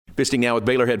Visiting now with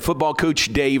Baylor head football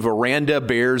coach Dave Aranda.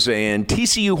 Bears and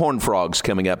TCU Horned Frogs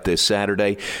coming up this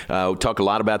Saturday. We'll talk a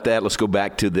lot about that. Let's go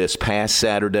back to this past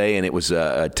Saturday, and it was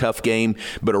a tough game,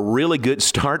 but a really good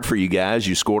start for you guys.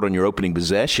 You scored on your opening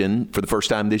possession for the first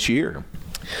time this year.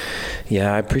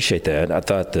 Yeah, I appreciate that. I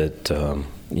thought that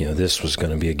this was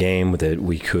going to be a game that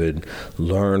we could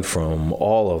learn from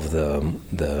all of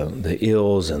the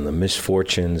ills and the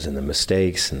misfortunes and the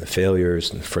mistakes and the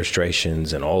failures and the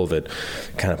frustrations and all of it,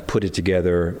 kind of put it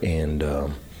together and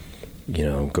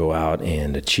go out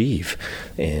and achieve.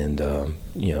 And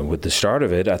with the start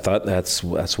of it, I thought that's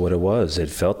what it was. It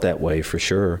felt that way for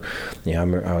sure. I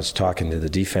was talking to the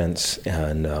defense,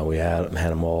 and we had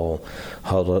them all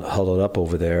huddled up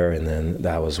over there, and then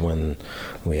that was when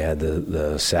we had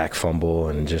the sack fumble,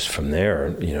 and just from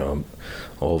there,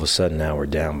 all of a sudden now we're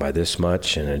down by this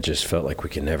much, and it just felt like we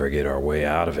could never get our way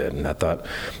out of it. And I thought,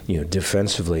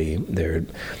 defensively,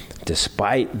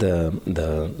 despite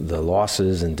the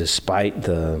losses and despite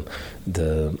the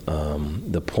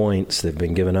points that have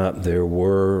been given up, there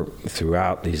were,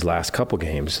 throughout these last couple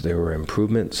games, there were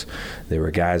improvements. There were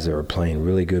guys that were playing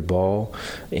really good ball,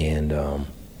 and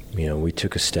we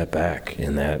took a step back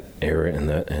in that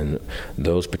area, and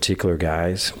those particular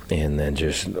guys, and then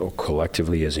just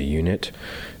collectively as a unit,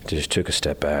 just took a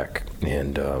step back,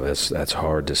 and that's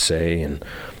hard to say,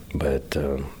 but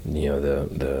the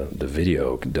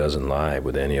video doesn't lie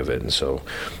with any of it, and so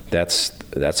that's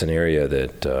an area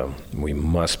that we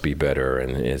must be better,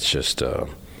 and it's just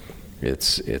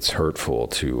it's hurtful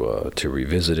to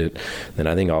revisit it. Then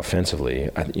I think offensively,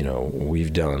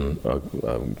 we've done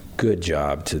a good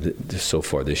job so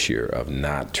far this year of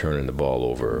not turning the ball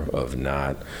over, of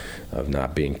not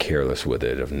being careless with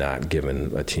it, of not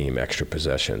giving a team extra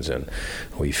possessions, and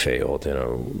we failed in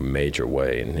a major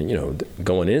way. And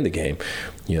going into the game,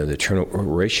 the turnover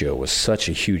ratio was such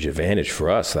a huge advantage for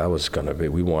us. That was going to be,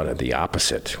 we wanted the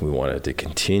opposite. We wanted to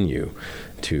continue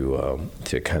to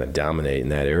kind of dominate in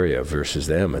that area versus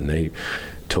them, and they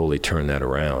totally turned that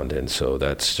around. And so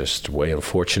that's just way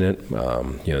unfortunate.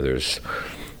 There's,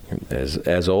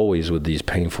 as always with these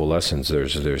painful lessons,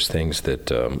 there's things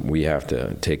that we have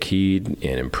to take heed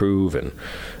and improve, and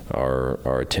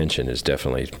our attention is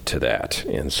definitely to that.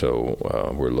 And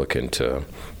so we're looking to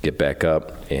get back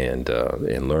up and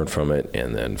learn from it,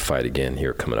 and then fight again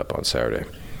here coming up on Saturday.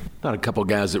 Not a couple of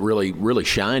guys that really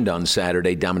shined on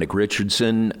Saturday. Dominic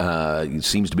Richardson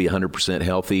seems to be 100%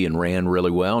 healthy and ran really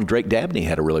well. And Drake Dabney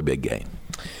had a really big game.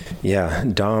 Yeah,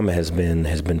 Dom has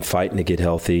been fighting to get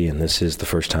healthy, and this is the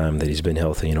first time that he's been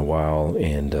healthy in a while.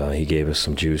 And he gave us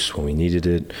some juice when we needed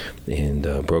it, and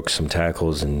broke some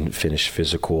tackles and finished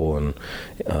physical. And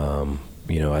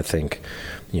I think,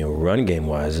 run game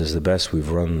wise is the best we've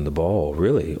run the ball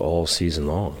really all season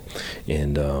long.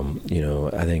 And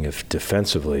I think if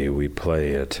defensively we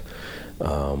play it,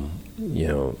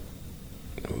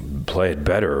 play it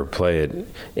better, play it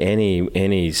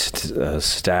any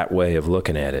stat way of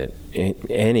looking at it,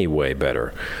 any way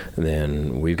better,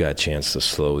 then we've got a chance to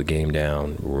slow the game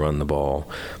down, run the ball,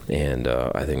 and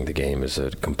I think the game is a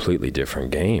completely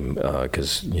different game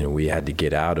because we had to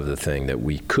get out of the thing that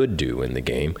we could do in the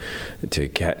game to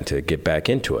get back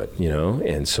into it,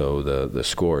 and so the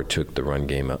score took the run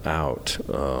game out.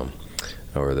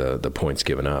 Or the points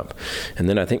given up. And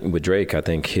then I think with Drake, I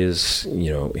think his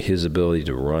ability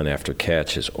to run after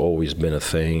catch has always been a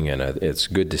thing, and it's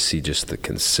good to see just the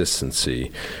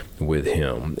consistency with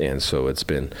him. And so it's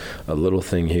been a little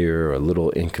thing here, a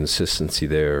little inconsistency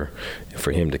there,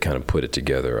 for him to kind of put it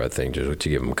together, I think, just to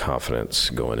give him confidence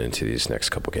going into these next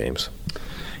couple games.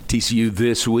 TCU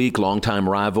this week, longtime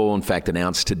rival, in fact,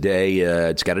 announced today.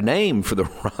 It's got a name for the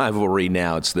rivalry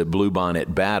now. It's the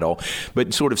Bluebonnet Battle, but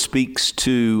it sort of speaks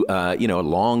to, a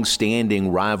long-standing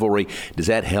rivalry. Does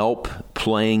that help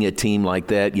playing a team like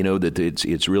that, that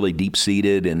it's really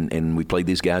deep-seated and we played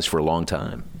these guys for a long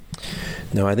time?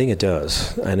 No, I think it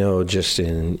does. I know just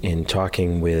in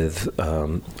talking with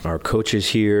our coaches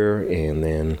here, and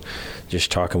then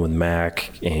just talking with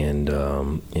Mac and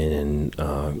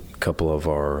a couple of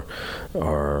our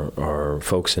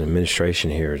folks in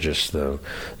administration here, just the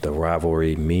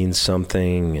rivalry means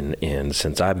something. And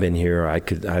since I've been here,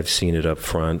 I've seen it up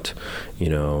front,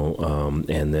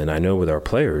 and then I know with our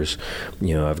players,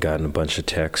 I've gotten a bunch of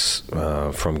texts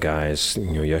from guys.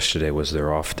 Yesterday was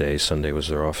their off day, Sunday was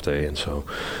their off day, and so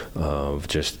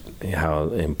just how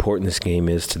important this game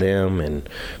is to them, and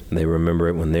they remember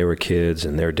it when they were kids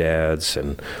and their dads,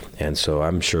 and so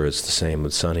I'm sure it's the same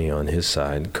with Sonny on his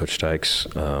side, Coach Dykes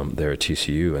there at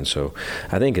TCU, and so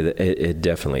I think it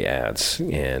definitely adds,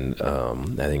 and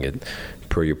I think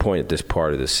per your point at this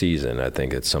part of the season, I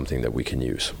think it's something that we can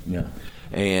use. Yeah.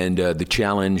 And the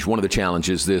challenge, one of the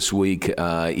challenges this week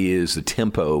is the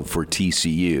tempo for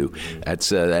TCU.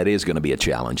 That is going to be a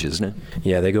challenge, isn't it?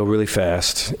 Yeah, they go really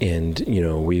fast, and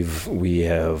we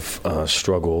have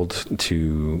struggled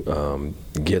to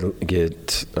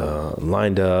get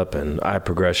lined up and eye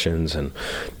progressions and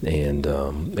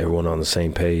everyone on the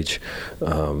same page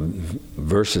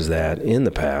versus that in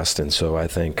the past. And so I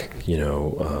think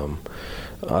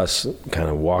us kind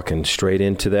of walking straight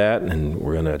into that, and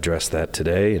we're going to address that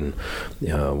today. And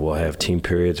we'll have team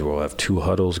periods where we'll have 2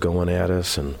 huddles going at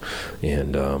us, and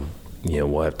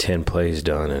we'll have 10 plays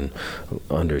done in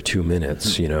under 2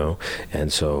 minutes,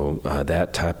 And so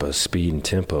that type of speed and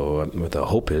tempo, the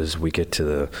hope is we get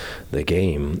to the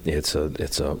game, it's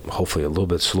a hopefully a little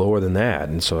bit slower than that.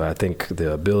 And so I think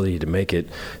the ability to make it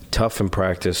tough in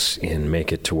practice and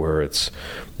make it to where it's,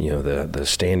 the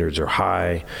standards are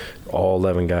high. All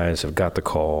 11 guys have got the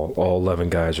call. All 11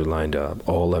 guys are lined up.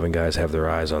 All 11 guys have their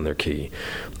eyes on their key.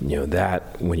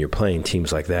 That when you're playing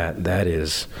teams like that, that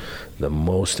is the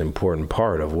most important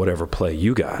part of whatever play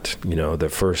you got. The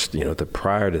first, the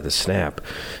prior to the snap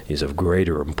is of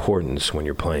greater importance when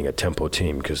you're playing a tempo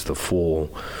team, because the full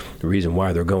reason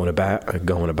why they're going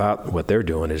about what they're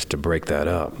doing is to break that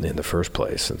up in the first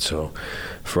place. And so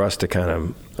for us to kind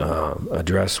of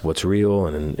address what's real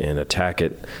and attack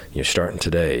it, starting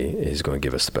today is going to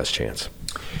give us the best chance.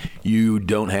 You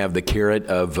don't have the carrot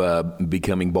of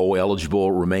becoming bowl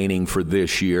eligible remaining for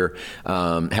this year.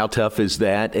 How tough is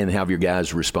that, and how have your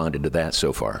guys responded to that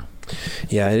so far?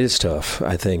 Yeah, it is tough.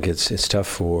 I think it's tough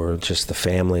for just the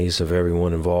families of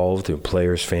everyone involved, the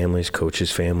players' families,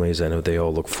 coaches' families. I know they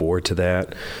all look forward to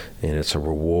that, and it's a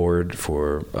reward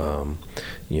for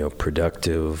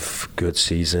productive, good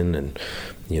season, and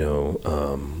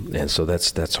and so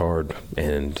that's hard.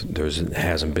 And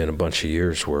hasn't been a bunch of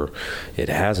years where it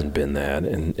hasn't been that,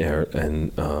 and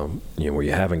where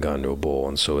you haven't gone to a bowl,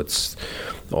 and so it's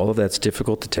all of that's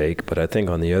difficult to take. But I think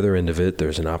on the other end of it,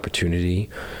 there's an opportunity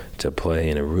to play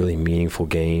in a really meaningful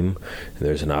game.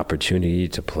 There's an opportunity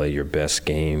to play your best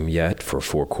game yet for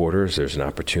 4 quarters. There's an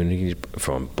opportunity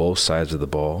from both sides of the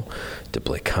ball to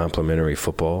play complementary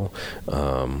football,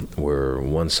 where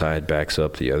one side backs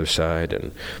up the other side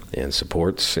and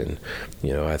supports. And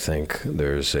I think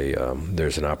there's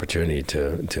an opportunity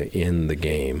to end the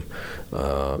game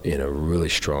in a really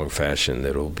strong fashion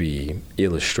that'll be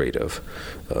illustrative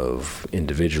of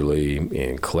individually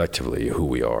and collectively who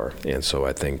we are. And so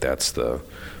I think that's the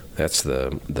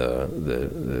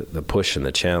push and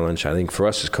the challenge. I think for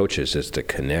us as coaches is to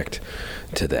connect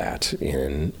to that,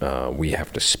 and we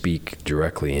have to speak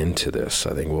directly into this.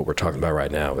 I think what we're talking about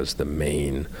right now is the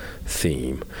main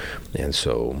theme, and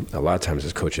so a lot of times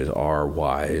as coaches, our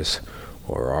whys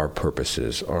or our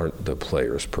purposes aren't the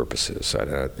players' purposes.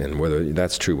 And whether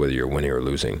that's true whether you're winning or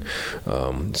losing,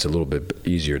 it's a little bit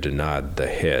easier to nod the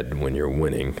head when you're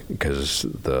winning because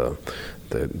the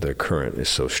current is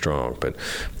so strong. But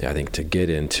I think to get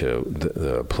into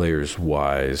the players'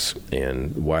 whys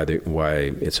and why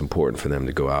it's important for them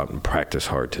to go out and practice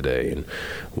hard today, and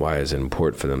why is it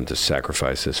important for them to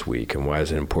sacrifice this week, and why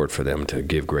is it important for them to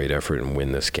give great effort and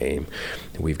win this game,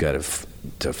 we've got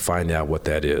to find out what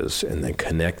that is and then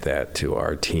connect that to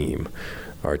our team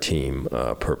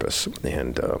purpose,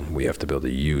 and we have to be able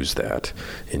to use that,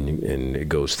 and it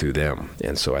goes through them.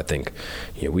 And so I think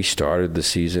we started the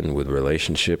season with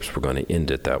relationships. We're going to end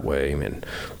it that way, and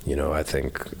I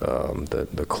think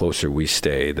the closer we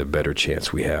stay, the better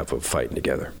chance we have of fighting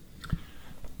together.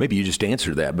 Maybe you just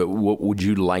answered that, but what would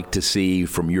you like to see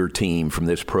from your team, from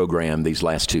this program, these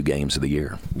last 2 games of the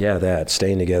year? Yeah, that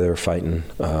staying together, fighting.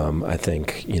 I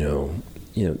think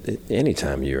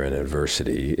anytime you're in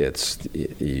adversity,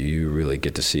 you really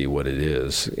get to see what it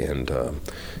is and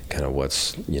kind of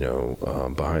what's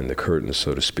behind the curtain,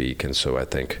 so to speak. And so I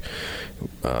think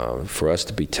for us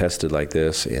to be tested like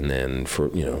this, and then for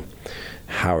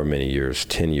however many years,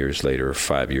 10 years later,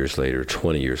 5 years later,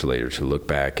 20 years later, to look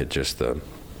back at just the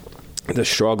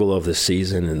struggle of the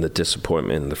season and the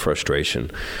disappointment and the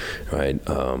frustration, right?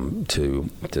 To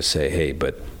say, hey,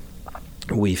 but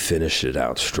we finished it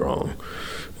out strong.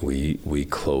 We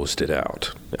closed it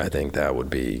out. I think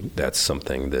that's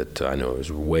something that I know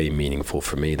is way meaningful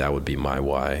for me. That would be my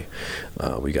why.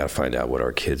 We got to find out what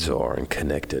our kids are and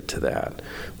connect it to that.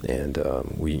 And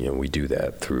we do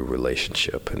that through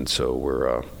relationship. And so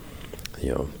we're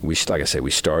like I say,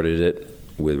 we started it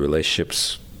with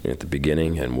relationships at the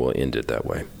beginning, and we'll end it that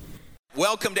way.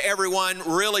 Welcome to everyone.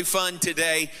 Really fun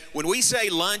today. When we say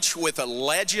lunch with a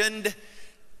legend,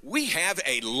 we have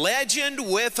a legend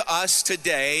with us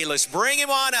today. Let's bring him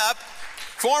on up.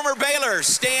 Former Baylor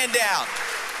standout,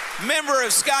 member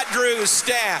of Scott Drew's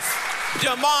staff,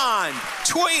 Damon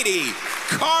Tweety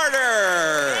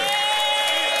Carter.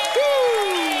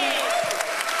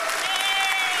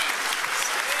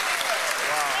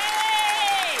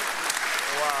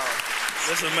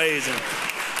 This is amazing.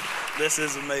 This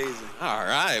is amazing. All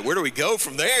right, where do we go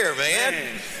from there, man?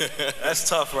 That's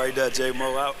tough right there,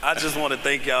 J-Mo. I just want to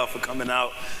thank y'all for coming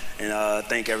out and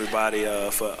thank everybody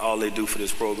for all they do for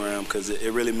this program, because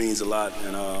it really means a lot,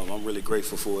 and I'm really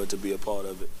grateful for it to be a part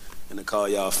of it and to call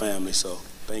y'all family, so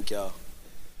thank y'all.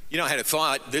 You know, I had a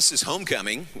thought. This is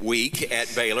homecoming week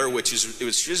at Baylor, it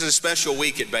was just a special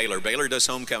week at Baylor. Baylor does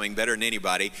homecoming better than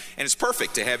anybody, and it's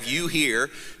perfect to have you here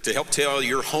to help tell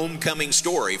your homecoming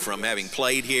story from having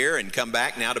played here and come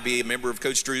back now to be a member of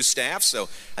Coach Drew's staff. So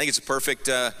I think it's a perfect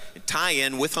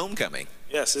tie-in with homecoming.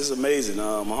 Yes, it's amazing.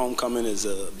 My homecoming is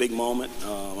a big moment.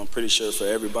 I'm pretty sure for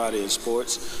everybody in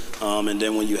sports. And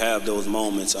then when you have those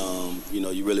moments,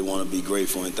 you really want to be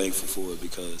grateful and thankful for it,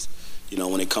 because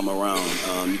when they come around,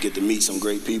 you get to meet some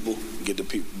great people, you get to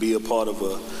be a part of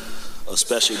a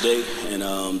special day,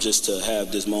 and just to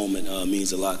have this moment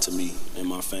means a lot to me and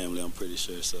my family, I'm pretty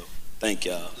sure. So thank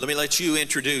y'all. Let me let you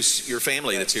introduce your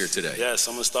family that's here today. Yes,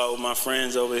 I'm going to start with my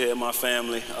friends over here, my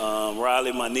family.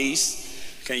 Riley, my niece.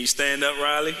 Can you stand up,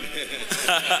 Riley?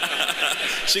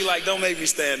 She like, don't make me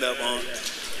stand up,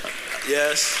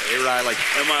 Yes. Hey, Riley.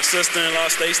 And my sister-in-law,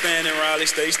 stay standing, Riley,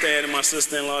 stay standing. My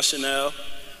sister-in-law, Chanel.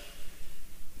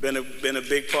 Been a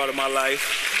big part of my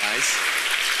life. Nice.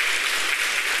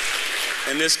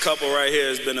 And this couple right here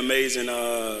has been amazing.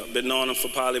 Been knowing them for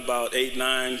probably about 8,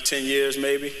 9, 10 years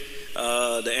maybe.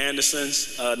 The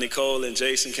Andersons, Nicole and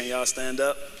Jason, can y'all stand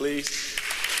up, please?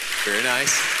 Very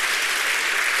nice.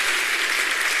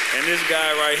 And this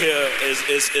guy right here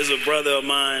is a brother of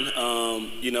mine.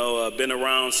 Been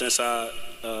around since I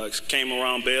came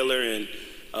around Baylor, and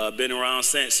been around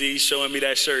since. He's showing me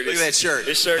that shirt. Look at that shirt.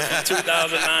 This shirt from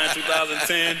 2009,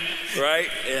 2010, right?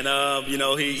 And,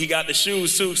 he got the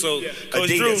shoes, too. So, Coach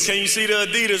Adidas. Drew, can you see the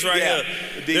Adidas right here?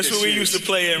 Adidas This what we shoes. used to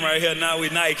play in right here. Now we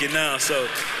Nike now, so.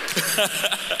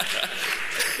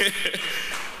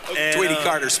 And, Tweety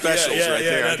Carter specials right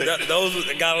there.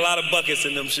 Those got a lot of buckets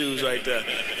in them shoes right there.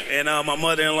 And my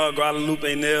mother-in-law,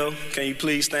 Guadalupe Neal, can you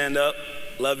please stand up?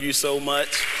 Love you so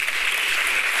much.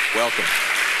 Welcome.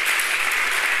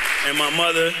 And my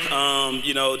mother, I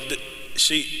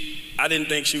didn't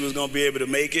think she was gonna be able to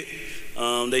make it.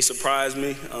 They surprised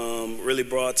me, really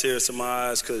brought tears to my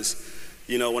eyes, because,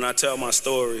 when I tell my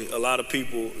story, a lot of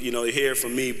people, hear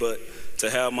from me, but to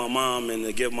have my mom and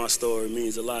to give my story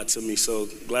means a lot to me. So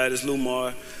Gladys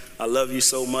Lumar, I love you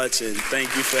so much, and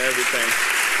thank you for everything.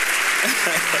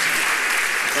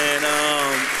 And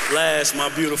last, my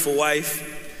beautiful wife,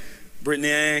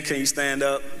 Brittany Ann, can you stand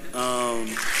up?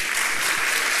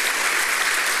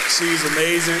 She's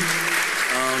amazing.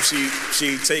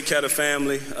 She take care of the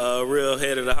family, real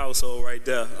head of the household right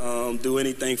there. Do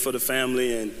anything for the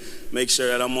family and make sure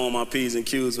that I'm on my P's and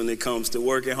Q's when it comes to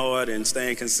working hard and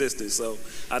staying consistent. So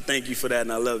I thank you for that,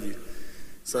 and I love you.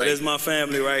 So Great. There's my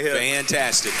family right here.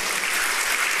 Fantastic.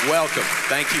 Welcome.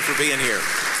 Thank you for being here.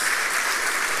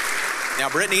 Now,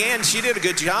 Brittany Ann, she did a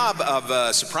good job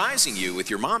of surprising you with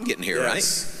your mom getting here, right?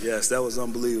 Yes, that was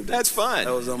unbelievable. That's fun. I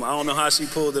don't know how she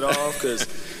pulled it off, because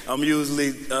I'm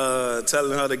usually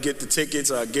telling her to get the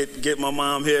tickets or get my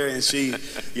mom here, and she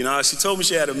told me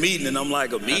she had a meeting, and I'm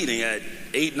like, a meeting at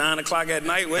 8, 9 o'clock at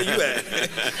night? Where you at?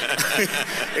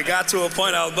 It got to a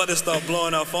point I was about to start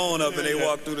blowing her phone up, and they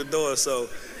walked through the door, so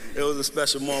it was a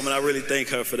special moment. I really thank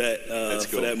her for that, That's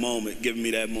cool. for that moment, giving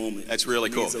me that moment. That's really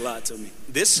cool. It means a lot to me.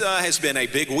 This has been a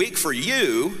big week for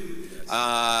you.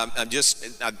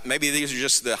 Maybe these are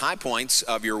just the high points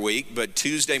of your week, but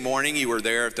Tuesday morning you were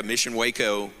there at the Mission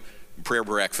Waco prayer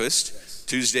breakfast. Yes.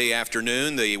 Tuesday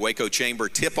afternoon, the Waco Chamber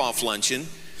tip-off luncheon.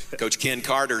 Coach Ken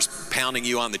Carter's pounding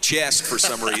you on the chest for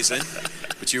some reason,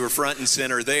 but you were front and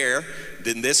center there.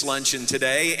 Then this luncheon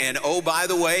today, and oh, by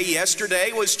the way,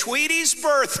 yesterday was Tweety's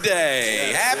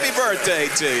birthday. Happy birthday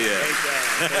to you.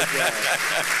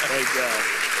 Thank God.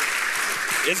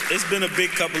 It's been a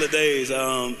big couple of days.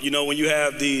 When you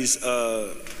have these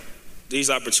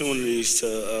opportunities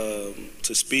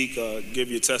to speak,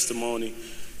 give your testimony,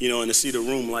 and to see the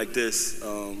room like this,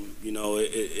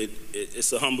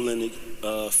 it's a humbling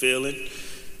feeling,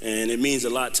 and it means a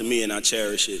lot to me, and I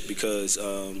cherish it, because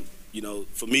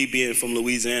for me being from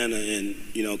Louisiana and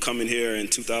coming here in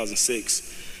 2006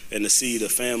 and to see the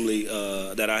family,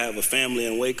 that I have a family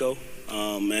in Waco,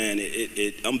 man,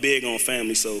 I'm big on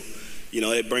family, so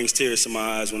it brings tears to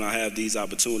my eyes when I have these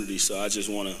opportunities. So I just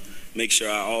want to make sure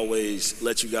I always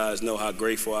let you guys know how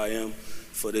grateful I am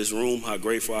for this room, how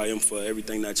grateful I am for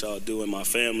everything that y'all do and my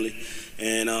family.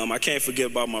 And I can't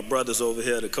forget about my brothers over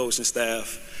here, the coaching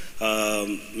staff.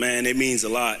 Man, it means a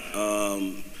lot.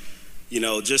 You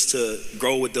know, just to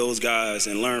grow with those guys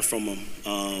and learn from them,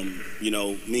 you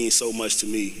know, means so much to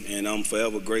me. And I'm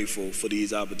forever grateful for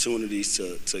these opportunities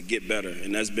to get better.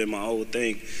 And that's been my whole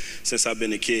thing since I've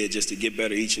been a kid, just to get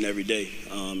better each and every day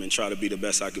and try to be the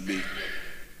best I could be.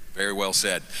 Very well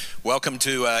said. Welcome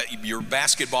to your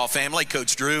basketball family.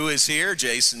 Coach Drew is here,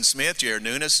 Jason Smith, Jared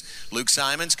Nunes, Luke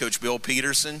Simons, Coach Bill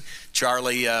Peterson,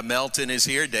 Charlie Melton is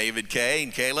here, David Kay,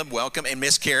 and Caleb, welcome. And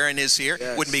Miss Karen is here.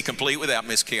 Yes. Wouldn't be complete without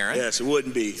Miss Karen. Yes, it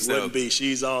wouldn't be. It wouldn't be.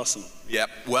 She's awesome. Yep.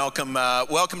 Welcome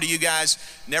to you guys.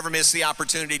 Never miss the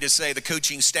opportunity to say the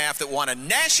coaching staff that won a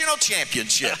national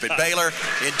championship at Baylor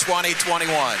in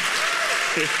 2021.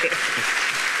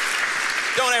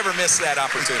 Don't ever miss that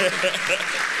opportunity.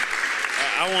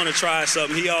 I want to try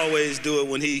something. He always do it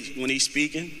when he's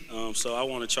speaking, so I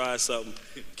want to try something.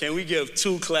 Can we give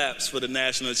 2 claps for the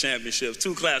national championships?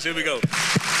 2 claps. Here we go.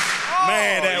 Oh,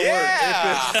 man, that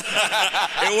worked.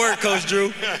 It worked, Coach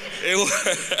Drew. It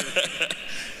worked.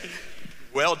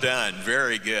 Well done.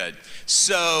 Very good.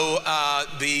 So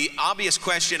the obvious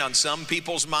question on some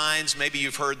people's minds, maybe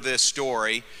you've heard this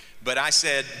story, but I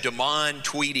said Damon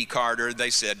Tweety Carter. They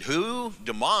said, who?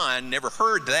 Damon, never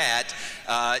heard that.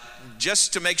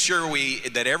 Just to make sure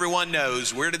that everyone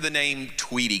knows, where did the name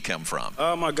Tweety come from?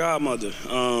 My godmother.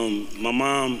 My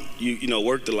mom, you know,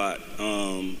 worked a lot.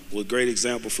 Was a great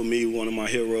example for me, one of my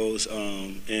heroes.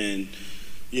 And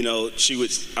you know,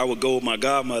 I would go with my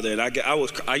godmother, and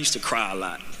I used to cry a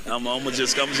lot. I'm gonna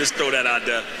just throw that out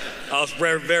there. I was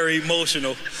very, very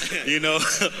emotional, you know.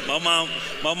 My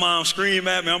mom screamed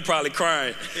at me, I'm probably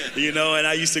crying, you know. And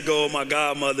I used to go with my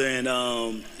godmother,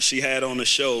 and she had on the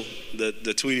show,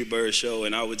 the Tweety Bird show,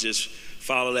 and I would just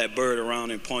follow that bird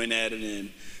around and point at it,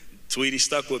 and Tweety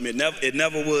stuck with me. It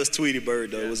never was Tweety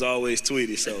Bird though. It was always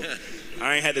Tweety. So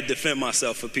I ain't had to defend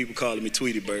myself for people calling me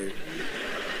Tweety Bird.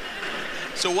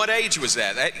 So what age was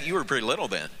that? You were pretty little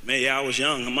then. Man, yeah, I was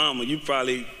young. Mama, you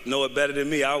probably know it better than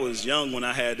me. I was young when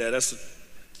I had that.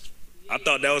 I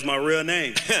thought that was my real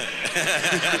name.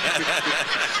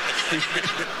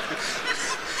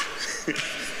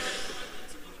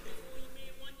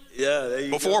 Yeah, there you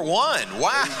go. Before 1.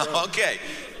 Wow. Okay.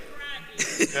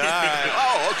 All right.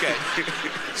 Oh, okay.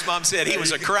 His mom said he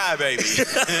was a crybaby.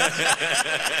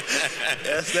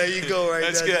 Yes, there you go, right?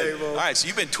 That's there, good. All right, so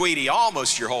you've been Tweety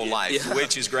almost your whole life, yeah.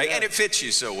 which is great, yeah. and it fits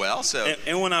you so well. So.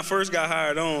 And when I first got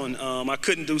hired on, I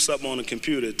couldn't do something on the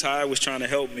computer. Ty was trying to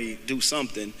help me do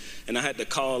something, and I had to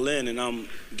call in, and I'm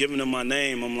giving them my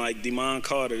name. I'm like, Damon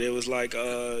Carter. They was like,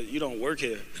 you don't work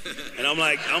here. And I'm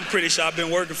like, I'm pretty sure I've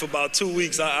been working for about 2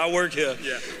 weeks. I work here.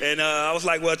 Yeah. And I was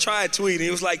like, well, try Tweety.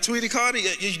 He was like, Tweety Carter,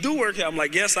 you do work here. I'm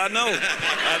like, yes, I know.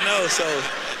 I know. So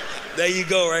there you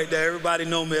go right there. Everybody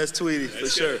know me as Tweety for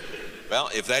sure. Well,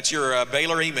 if that's your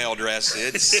Baylor email address,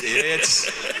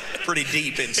 it's pretty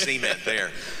deep in cement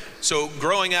there. So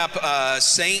growing up,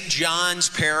 St. John's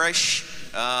Parish,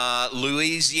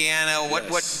 Louisiana,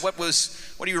 Yes.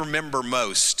 what do you remember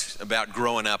most about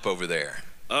growing up over there?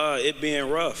 It being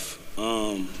rough.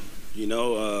 You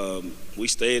know, we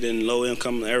stayed in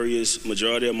low-income areas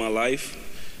majority of my life.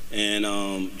 And,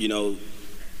 you know,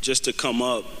 just to come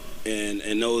up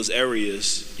in those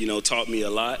areas, you know, taught me a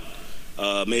lot,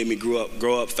 made me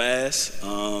grow up fast.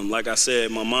 Like I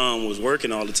said, my mom was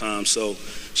working all the time, so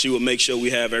she would make sure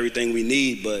we have everything we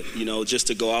need. But, you know, just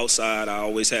to go outside, I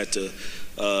always had to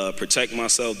protect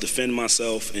myself, defend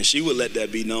myself, and she would let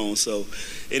that be known. So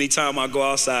anytime I go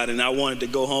outside and I wanted to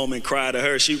go home and cry to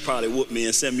her, she would probably whoop me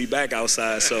and send me back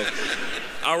outside. So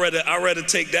I'd rather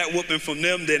take that whooping from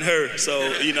them than her. So,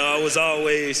 you know, I was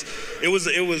always, it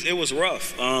was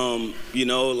rough. You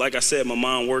know, like I said, my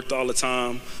mom worked all the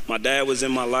time. My dad was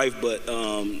in my life, but,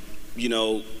 you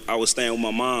know, I was staying with my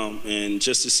mom, and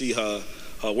just to see her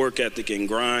work ethic and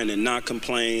grind and not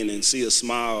complain and see her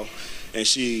smile, and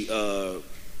she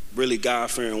really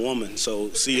God-fearing woman. So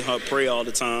see her pray all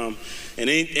the time, and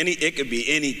it could be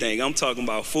anything. I'm talking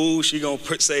about food. She gonna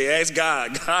say, ask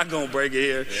God. God gonna break it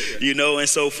here, you know. And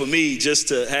so for me, just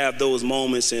to have those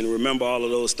moments and remember all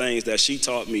of those things that she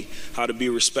taught me, how to be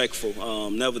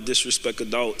respectful, never disrespect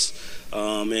adults,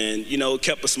 and you know,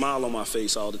 kept a smile on my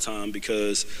face all the time,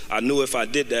 because I knew if I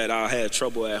did that, I had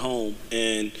trouble at home.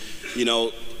 And you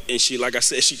know. And she, like I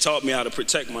said, she taught me how to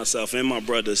protect myself and my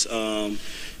brothers.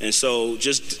 And so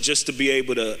just to be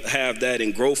able to have that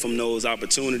and grow from those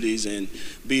opportunities and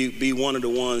be one of the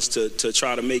ones to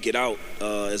try to make it out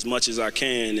as much as I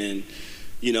can. And,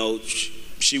 you know,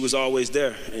 she was always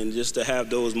there. And just to have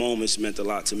those moments meant a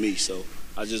lot to me. So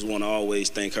I just want to always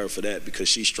thank her for that because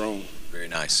she's strong. Very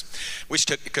nice. Wish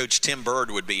Coach Tim Bird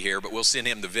would be here, but we'll send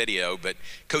him the video. But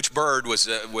Coach Bird was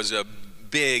a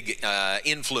big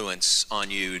influence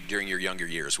on you during your younger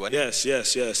years, wasn't it?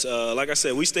 Yes. Like I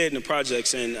said, we stayed in the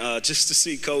projects, and just to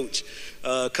see Coach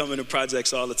come in the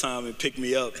projects all the time and pick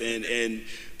me up, and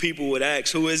people would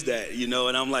ask, who is that? You know,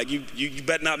 and I'm like, you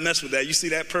better not mess with that. You see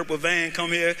that purple van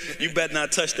come here? You better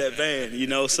not touch that van, you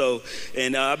know? So,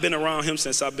 and I've been around him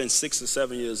since I've been 6 or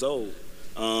 7 years old.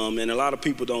 And a lot of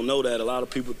people don't know that. A lot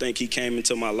of people think he came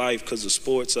into my life because of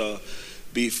sports. I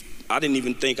didn't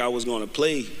even think I was going to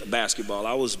play basketball.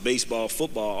 I was baseball,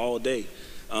 football all day.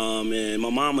 And my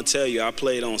mom will tell you, I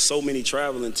played on so many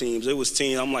traveling teams. It was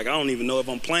teams, I'm like, I don't even know if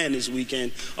I'm playing this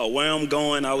weekend or where I'm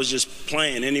going. I was just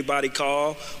playing. Anybody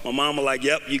call, my mom was like,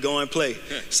 yep, you go and play.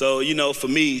 So, you know, for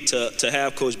me to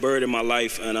have Coach Bird in my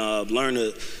life and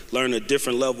learn a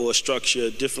different level of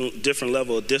structure, different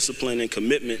level of discipline and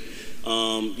commitment,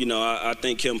 you know, I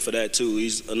thank him for that too.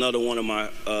 He's another one of my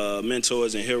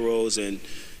mentors and heroes. And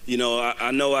you know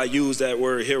I use that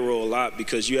word hero a lot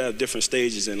because you have different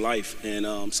stages in life,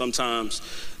 and sometimes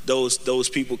those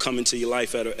people come into your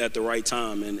life at the right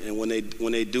time, and when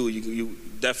they do, you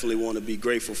definitely want to be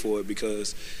grateful for it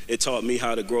because it taught me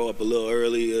how to grow up a little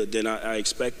earlier than I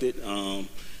expected,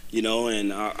 you know,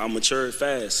 and I matured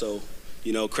fast. So,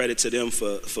 you know, credit to them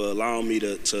for allowing me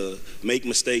to make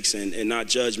mistakes and not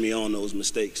judge me on those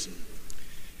mistakes.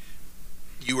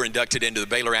 You were inducted into the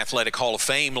Baylor Athletic Hall of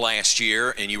Fame last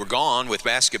year, and you were gone with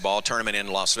basketball tournament in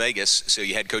Las Vegas, so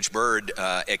you had Coach Bird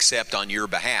accept on your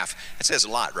behalf. That says a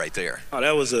lot right there. Oh,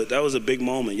 that was a big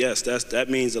moment. Yes,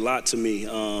 that means a lot to me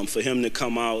for him to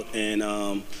come out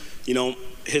and, you know,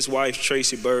 his wife,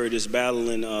 Tracy Bird, is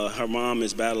battling, her mom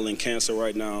is battling cancer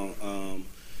right now,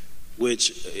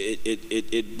 which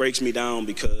it breaks me down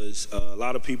because a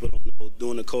lot of people don't know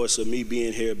during the course of me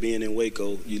being here, being in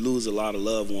Waco, you lose a lot of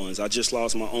loved ones. I just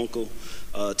lost my uncle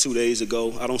 2 days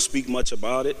ago. I don't speak much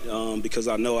about it because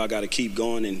I know I got to keep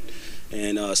going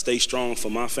and stay strong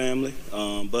for my family.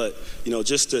 But, you know,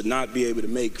 just to not be able to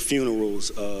make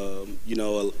funerals, you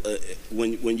know,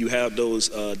 when you have those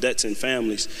deaths in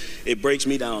families, it breaks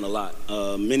me down a lot.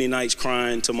 Many nights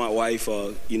crying to my wife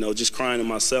or, you know, just crying to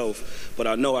myself. But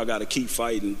I know I got to keep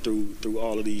fighting through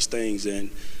all of these things. And,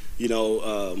 you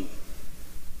know,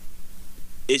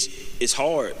 it's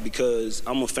hard because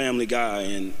I'm a family guy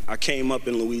and I came up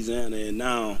in Louisiana and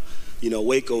now, you know,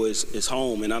 Waco is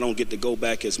home, and I don't get to go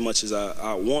back as much as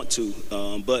I want to,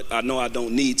 but I know I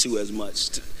don't need to as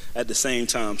much at the same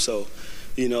time. So,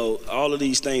 you know, all of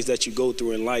these things that you go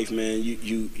through in life, man,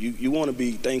 you want to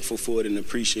be thankful for it and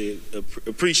appreciate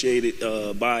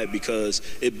it by it because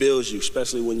it builds you,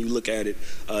 especially when you look at it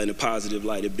in a positive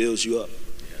light. It builds you up.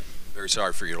 Yeah. Very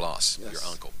sorry for your loss, Yes. your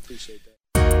uncle. Appreciate that.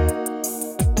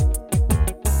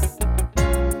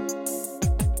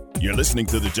 You're listening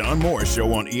to The John Morris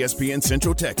Show on ESPN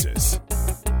Central Texas.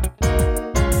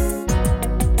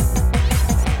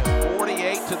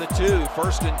 48-2,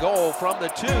 first and goal from the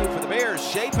 2 for the Bears.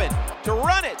 Shapen to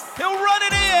run it. He'll run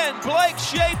it in. Blake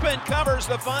Shapen covers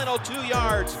the final 2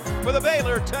 yards for the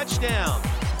Baylor touchdown.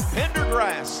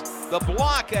 Pendergrass, the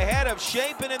block ahead of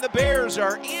Shapen, and the Bears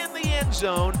are in the end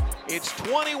zone. It's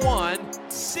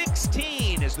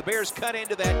 21-16 as the Bears cut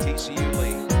into that TCU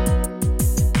lead.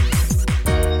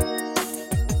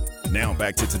 Now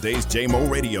back to today's JMO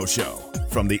Radio Show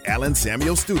from the Allen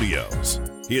Samuel Studios.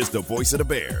 Here's the voice of the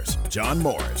Bears, John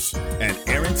Morris and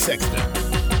Aaron Sexton.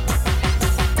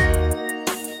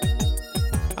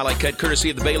 Highlight cut courtesy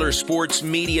of the Baylor Sports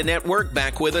Media Network,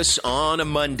 back with us on a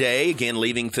Monday. Again,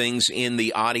 leaving things in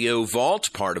the audio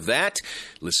vault. Part of that,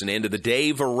 listen in to the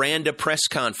Dave Aranda press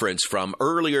conference from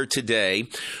earlier today.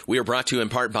 We are brought to you in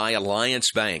part by Alliance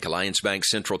Bank. Alliance Bank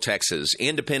Central Texas,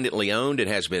 independently owned. It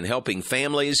has been helping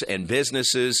families and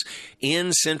businesses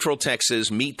in Central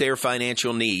Texas meet their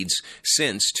financial needs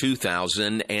since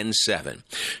 2007.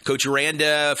 Coach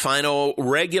Aranda, final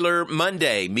regular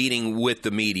Monday meeting with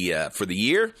the media for the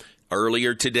year.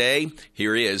 Earlier today,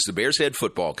 here is the Bears head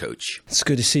football coach. It's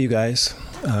good to see you guys.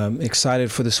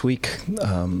 Excited for this week. You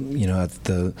know,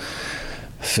 the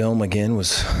film again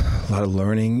was a lot of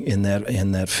learning in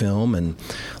that film and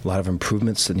a lot of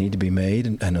improvements that need to be made.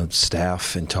 And I know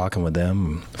staff and talking with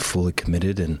them, fully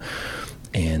committed and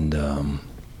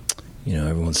you know,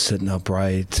 everyone's sitting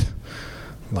upright.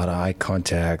 A lot of eye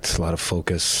contact, a lot of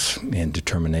focus and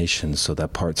determination, so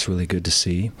that part's really good to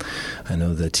see. I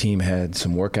know the team had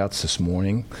some workouts this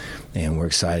morning, and we're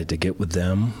excited to get with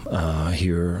them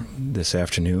here this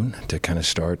afternoon to kind of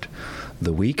start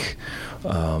the week.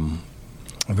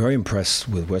 very impressed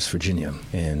with West Virginia,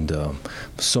 and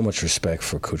so much respect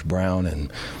for Coach Brown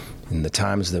and the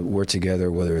times that we're together,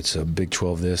 whether it's a Big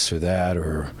 12 this or that,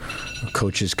 or a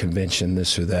coaches convention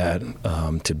this or that.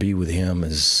 To be with him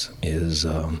is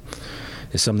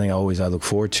something I look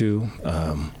forward to.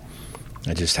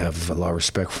 I just have a lot of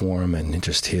respect for him, and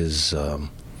just his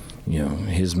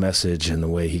his message and the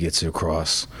way he gets it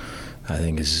across, I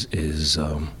think is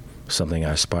something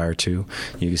I aspire to.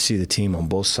 You can see the team on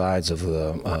both sides of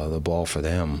the ball for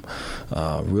them.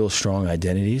 Real strong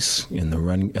identities in the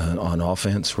run on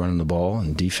offense, running the ball,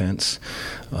 and defense.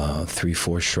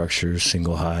 3-4 structures,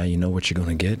 single high. You know what you're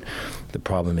going to get. The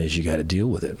problem is you got to deal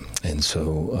with it. And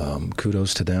so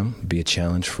kudos to them. Be a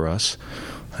challenge for us.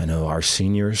 I know our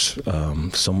seniors,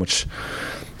 so much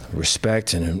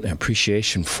respect and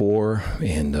appreciation for,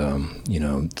 and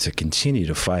to continue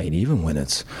to fight even when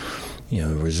it's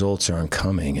results aren't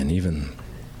coming, and even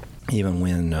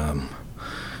when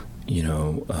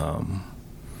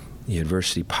the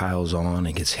adversity piles on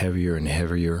and gets heavier and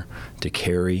heavier to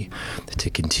carry, to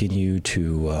continue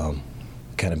to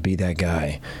kind of be that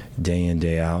guy day in,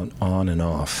 day out, on and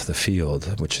off the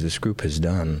field, which this group has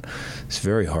done. It's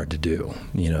very hard to do.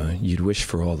 You'd wish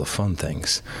for all the fun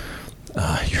things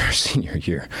your senior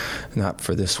year, not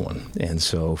for this one. And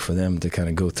so for them to kind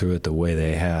of go through it the way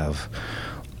they have,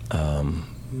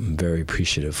 very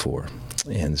appreciative for.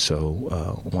 And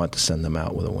so want to send them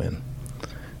out with a win.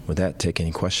 With that, take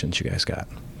any questions you guys got.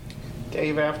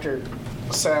 Dave, after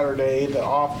Saturday, the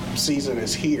off season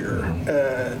is here.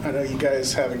 I know you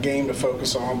guys have a game to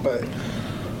focus on, but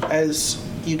as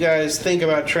you guys think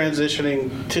about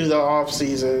transitioning to the off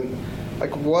season,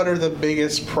 what are the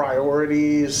biggest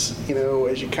priorities,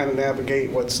 as you kind of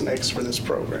navigate what's next for this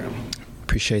program?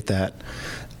 Appreciate that.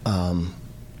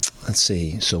 Let's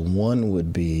see. So one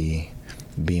would be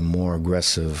more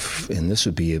aggressive, and this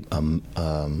would be a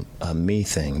me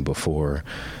thing before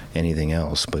anything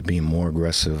else, but being more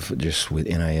aggressive just with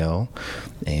NIL.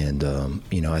 And,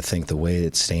 I think the way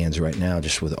it stands right now,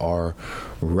 just with our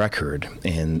record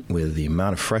and with the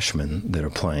amount of freshmen that are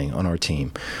playing on our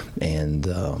team, and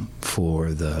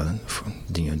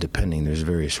depending, there's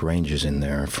various ranges in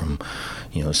there from,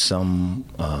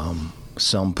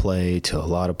 some play to a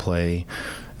lot of play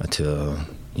to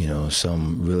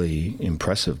some really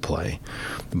impressive play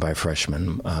by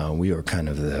freshmen. We are kind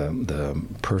of the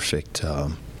perfect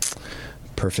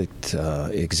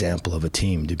example of a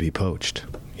team to be poached,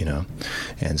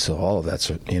 and so all of that's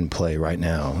in play right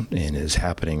now and is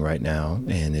happening right now,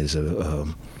 and is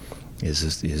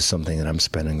something that I'm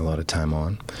spending a lot of time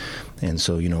on. And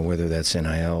so, whether that's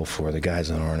NIL for the guys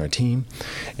that are on our team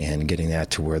and getting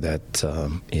that to where that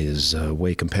is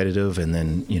way competitive, and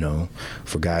then,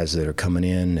 for guys that are coming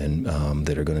in and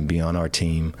that are going to be on our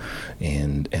team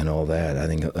and all that, I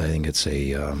think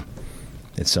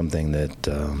it's something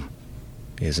that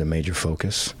is a major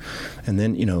focus. And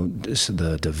then,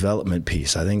 the development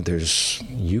piece. I think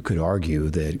you could argue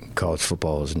that college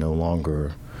football is no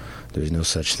longer, there's no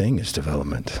such thing as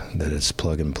development, that it's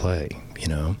plug and play,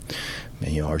 And,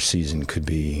 our season could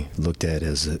be looked at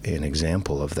as an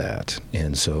example of that.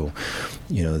 And so,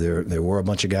 there were a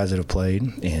bunch of guys that have played,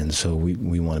 and so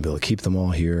we want to be able to keep them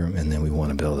all here, and then we want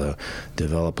to be able to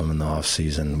develop them in the off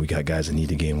season. We got guys that need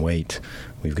to gain weight.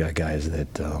 We've got guys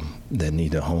that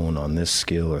need to hone on this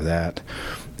skill or that.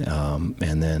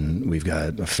 And then we've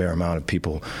got a fair amount of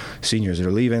people, seniors that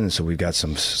are leaving, so we've got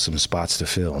some spots to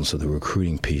fill. And so the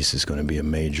recruiting piece is going to be a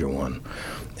major one,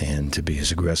 and to be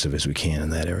as aggressive as we can in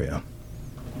that area.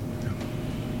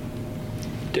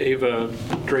 Dave,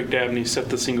 Drake Dabney set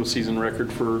the single season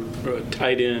record for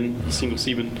tight end, single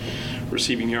season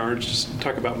receiving yards. Just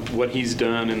talk about what he's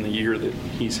done in the year that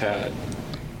he's had.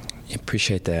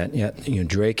 Appreciate that. Yeah,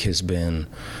 Drake has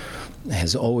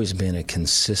always been a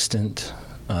consistent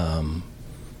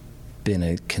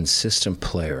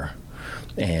player,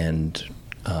 and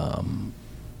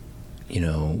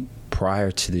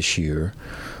prior to this year,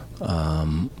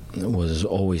 was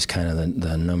always kind of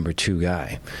the number 2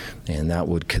 guy, and that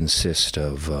would consist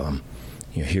of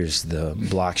here's the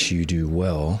blocks you do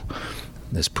well.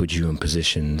 Let's put you in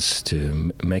positions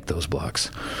to make those blocks,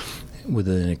 with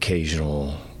an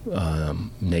occasional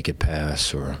naked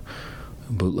pass or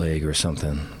bootleg or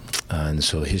something. And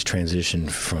so his transition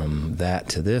from that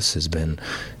to this has been,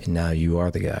 now you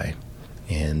are the guy,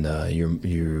 and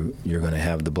you're going to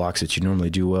have the blocks that you normally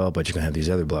do well, but you're going to have these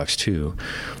other blocks too,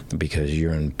 because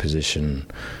you're in position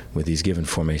with these given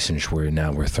formations where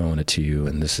now we're throwing it to you,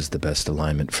 and this is the best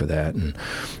alignment for that. And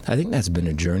I think that's been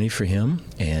a journey for him,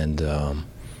 and I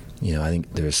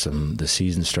think the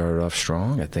season started off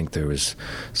strong. I think there was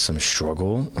some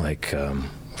struggle,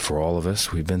 for all of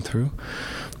us we've been through.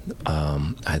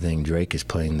 I think Drake is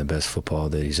playing the best football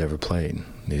that he's ever played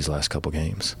these last couple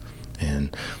games.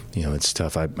 And, it's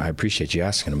tough. I appreciate you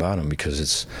asking about him because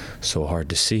it's so hard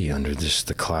to see under just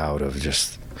the cloud of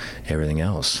just everything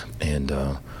else. And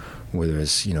whether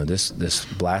it's,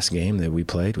 this last game that we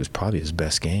played was probably his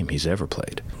best game he's ever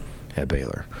played at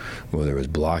Baylor, whether it was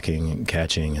blocking and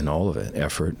catching and all of it,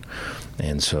 effort.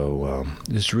 And so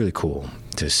it's really cool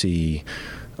to see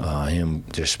him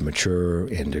just mature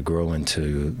and to grow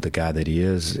into the guy that he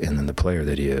is and then the player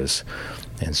that he is.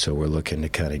 And so we're looking to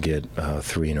kind of get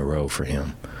 3 in a row for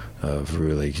him of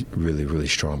really, really, really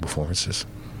strong performances.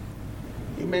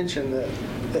 You mentioned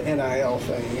the NIL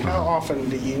thing. How often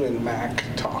do you and Mac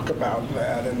talk about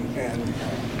that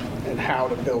and how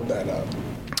to build that up?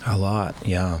 A lot,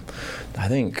 yeah. I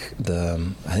think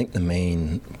the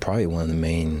main, probably one of the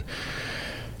main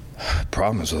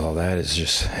problems with all that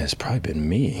has probably been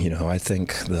me. I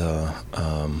think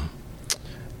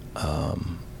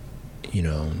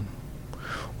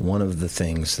one of the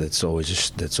things that's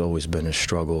always been a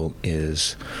struggle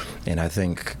is, and I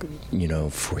think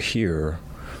for here,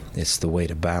 it's the way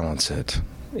to balance it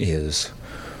is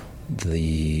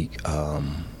the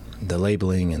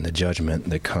labeling and the judgment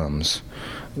that comes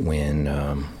when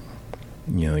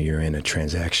you're in a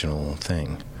transactional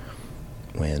thing.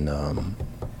 When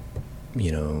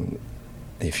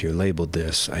if you're labeled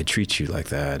this, I treat you like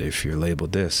that. If you're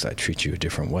labeled this, I treat you a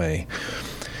different way.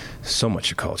 So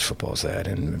much of college football is that,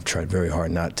 and I've tried very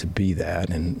hard not to be that,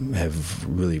 and have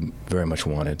really very much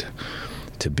wanted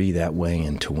to be that way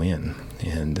and to win.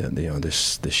 And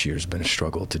this year's been a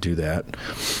struggle to do that.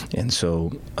 And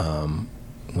so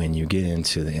when you get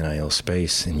into the NIL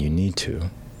space, and you need to,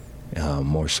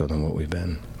 more so than what we've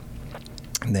been,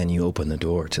 then you open the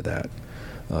door to that.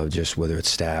 Of just whether it's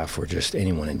staff or just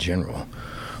anyone in general,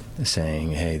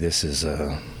 saying, hey, this is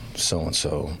a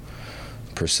so-and-so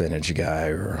percentage guy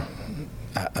or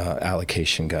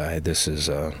allocation guy. This is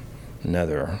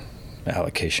another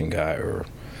allocation guy, or,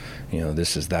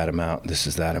 this is that amount, this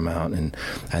is that amount. And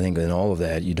I think in all of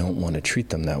that, you don't want to treat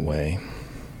them that way.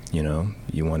 You want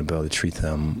to be able to treat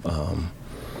them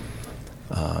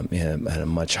at a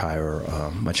much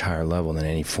higher level than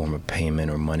any form of payment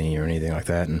or money or anything like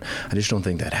that. And I just don't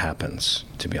think that happens,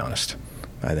 to be honest.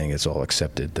 I think it's all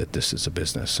accepted that this is a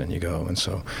business and you go. And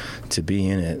so to be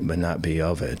in it but not be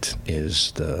of it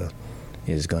is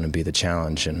going to be the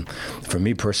challenge. And for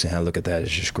me personally, I look at that as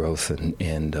just growth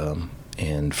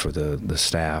and for the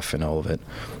staff and all of it.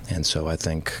 And so I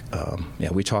think,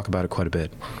 we talk about it quite a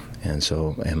bit. And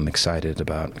so I'm excited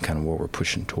about kind of what we're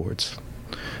pushing towards.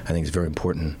 I think it's very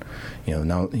important.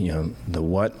 Now, the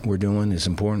what we're doing is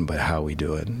important, but how we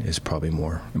do it is probably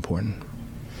more important.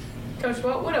 Coach,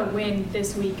 what would a win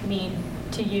this week mean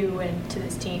to you and to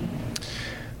this team?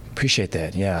 Appreciate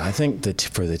that. Yeah, I think that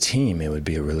for the team, it would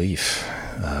be a relief.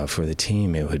 For the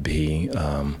team, it would be,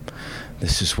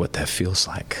 this is what that feels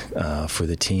like. For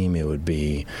the team, it would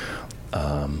be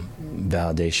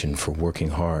validation for working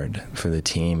hard. For the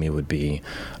team, it would be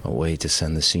a way to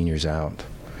send the seniors out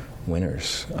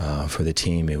winners. For the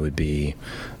team, it would be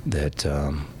that,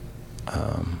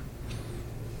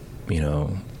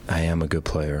 I am a good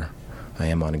player. I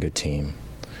am on a good team.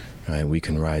 Right? We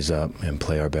can rise up and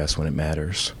play our best when it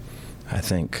matters. I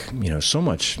think, so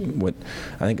much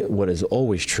what is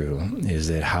always true is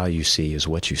that how you see is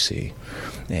what you see.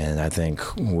 And I think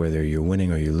whether you're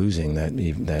winning or you're losing,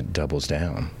 that doubles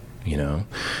down.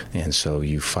 And so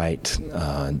you fight,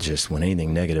 just when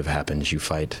anything negative happens, you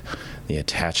fight the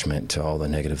attachment to all the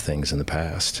negative things in the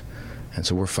past. And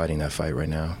so we're fighting that fight right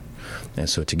now. And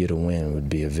so to get a win would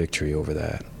be a victory over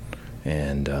that.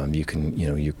 And you can,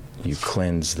 you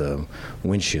cleanse the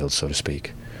windshield, so to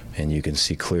speak, and you can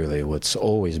see clearly what's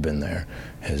always been there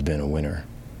has been a winner.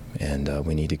 And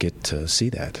we need to get to see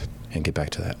that and get back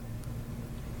to that.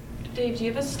 Dave, do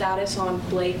you have a status on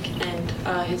Blake and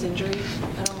his injury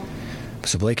at all?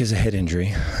 So Blake is a head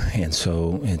injury, and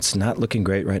so it's not looking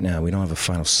great right now. We don't have a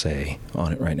final say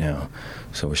on it right now.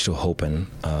 So we're still hoping,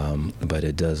 but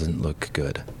it doesn't look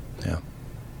good. Yeah.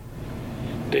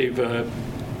 Dave,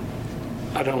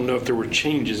 I don't know if there were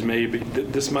changes maybe.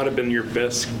 This might have been your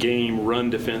best game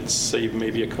run defense, save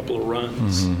maybe a couple of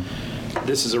runs. Mm-hmm.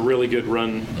 This is a really good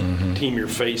run team you're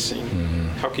facing. Mm-hmm.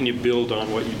 How can you build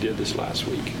on what you did this last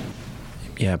week?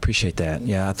 Yeah, I appreciate that.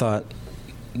 Yeah, I thought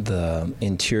the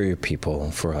interior people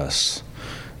for us,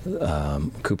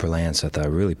 Cooper Lance, I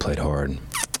thought really played hard.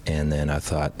 And then I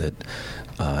thought that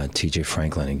TJ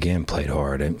Franklin again played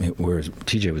hard.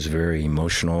 TJ was very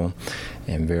emotional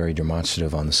and very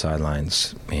demonstrative on the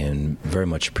sidelines, and very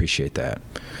much appreciate that.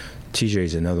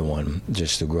 TJ's another one.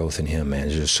 Just the growth in him, man,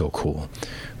 is just so cool.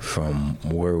 From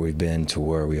where we've been to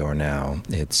where we are now,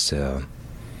 it's a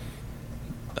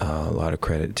lot of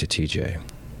credit to TJ.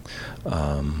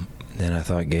 Then I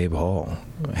thought Gabe Hall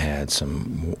had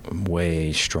some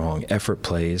way strong effort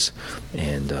plays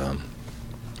and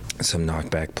some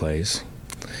knockback plays.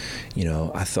 You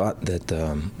know, I thought that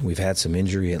we've had some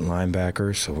injury at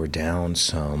linebacker, so we're down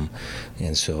some,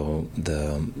 and so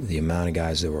the amount of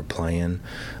guys that were playing,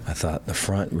 I thought the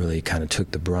front really kind of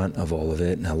took the brunt of all of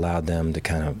it and allowed them to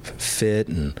kind of fit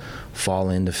and fall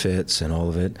into fits and all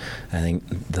of it. I think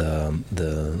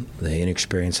the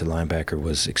inexperience at linebacker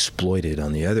was exploited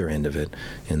on the other end of it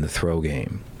in the throw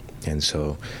game, and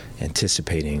so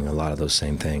anticipating a lot of those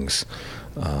same things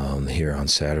here on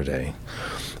Saturday.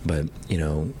 But, you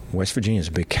know, West Virginia is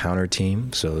a big counter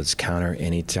team, so it's counter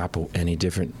any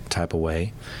different type of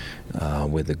way,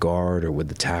 with the guard or with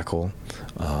the tackle.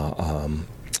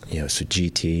 You know, so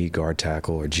GT, guard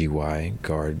tackle, or GY,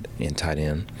 guard and tight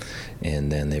end.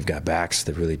 And then they've got backs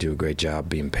that really do a great job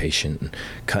being patient and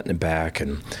cutting it back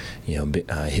and, you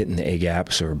know, hitting the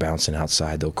A-gaps or bouncing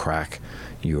outside. They'll crack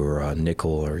your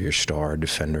nickel or your star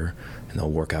defender, and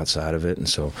they'll work outside of it. And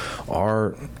so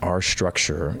our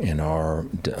structure and our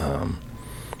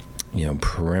you know,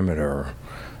 perimeter,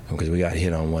 because we got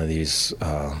hit on one of these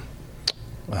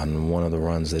on one of the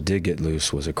runs that did get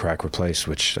loose, was a crack replace,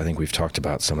 which I think we've talked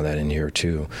about some of that in here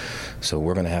too. So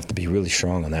we're going to have to be really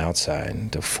strong on the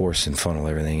outside to force and funnel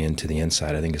everything into the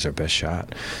inside. I think is our best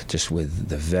shot, just with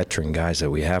the veteran guys that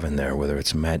we have in there, whether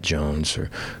it's Matt Jones or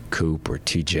Coop or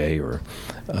TJ or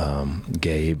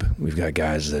Gabe. We've got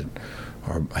guys that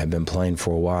have been playing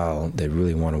for a while. They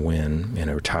really want to win and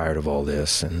are tired of all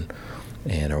this and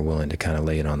are willing to kind of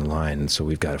lay it on the line. And so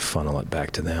we've got to funnel it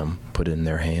back to them, put it in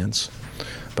their hands.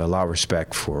 But a lot of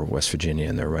respect for West Virginia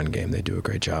and their run game. They do a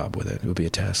great job with it. It will be a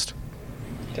test.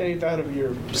 Dave, out of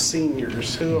your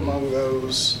seniors, who among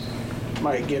those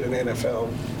might get an NFL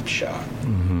shot?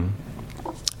 Mm-hmm.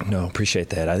 No, appreciate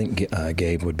that. I think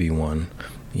Gabe would be one.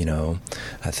 You know,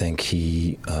 I think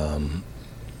he's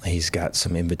got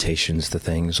some invitations to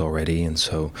things already, and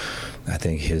so I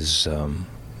think his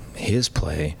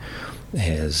play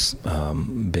has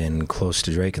been close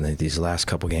to Drake, and these last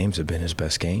couple games have been his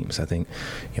best games. I think,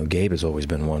 you know, Gabe has always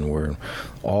been one where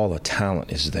all the talent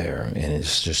is there, and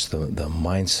it's just the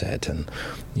mindset and,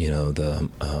 you know, the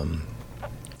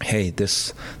hey,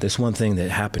 this one thing that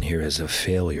happened here is a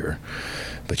failure,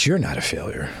 but you're not a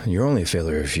failure. You're only a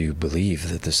failure if you believe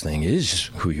that this thing is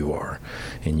who you are,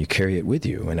 and you carry it with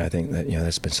you. And I think that, you know,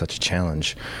 that's been such a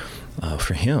challenge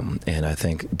for him, and I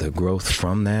think the growth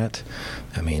from that,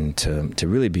 I mean, to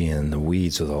really be in the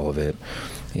weeds with all of it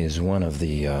is one of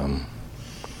the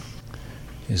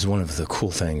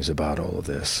cool things about all of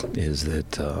this, is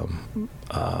that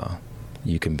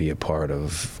you can be a part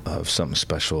of something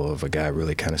special, of a guy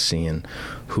really kind of seeing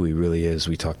who he really is.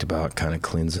 We talked about kind of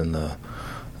cleansing the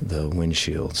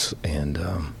windshields, and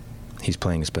he's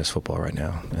playing his best football right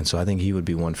now. And so I think he would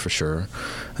be one for sure.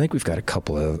 I think we've got a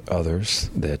couple of others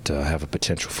that have a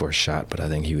potential for a shot, but I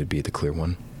think he would be the clear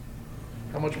one.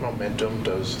 How much momentum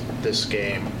does this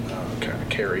game kind of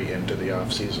carry into the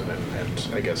offseason,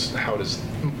 and I guess how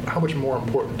much more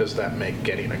important does that make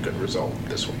getting a good result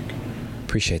this week?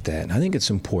 Appreciate that. I think it's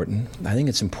important. I think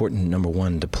it's important, number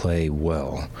one, to play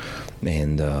well,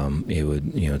 and it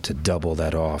would, you know, to double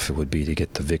that off, it would be to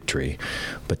get the victory,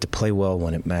 but to play well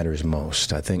when it matters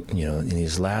most. I think, you know, in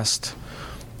this last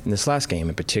game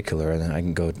in particular, and I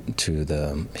can go to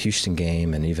the Houston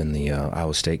game and even the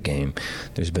Iowa State game,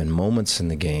 there's been moments in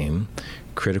the game,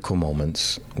 critical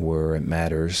moments, where it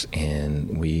matters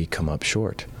and we come up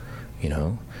short, you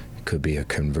know. It could be a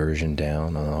conversion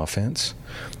down on offense.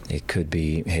 It could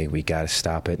be, hey, we got to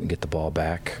stop it and get the ball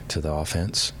back to the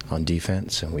offense on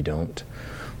defense, and we don't.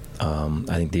 I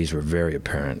think these were very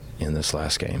apparent in this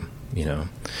last game, you know.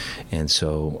 And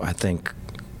so I think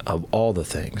of all the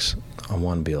things, I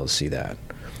want to be able to see that,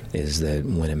 is that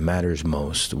when it matters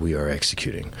most, we are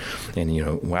executing. And, you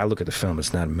know, when I look at the film,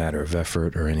 it's not a matter of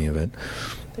effort or any of it.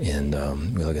 And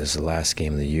we look at this, the last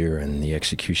game of the year and the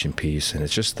execution piece, and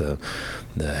it's just the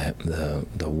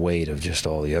weight of just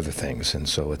all the other things. And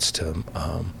so it's to,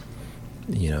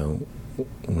 you know,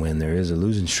 when there is a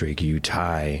losing streak, you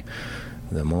tie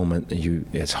the moment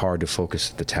it's hard to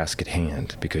focus at the task at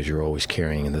hand because you're always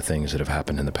carrying in the things that have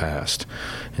happened in the past.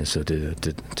 And so to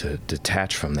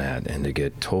detach from that and to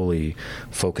get totally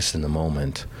focused in the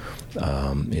moment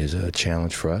is a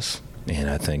challenge for us. And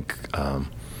I think,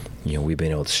 you know, we've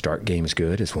been able to start games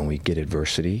good. Is when we get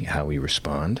adversity, how we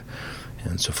respond.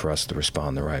 And so for us to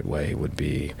respond the right way would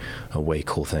be a way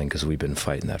cool thing, because we've been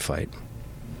fighting that fight.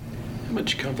 How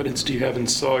much confidence do you have in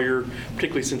Sawyer,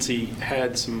 particularly since he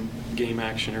had some game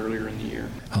action earlier in the year?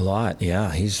 A lot,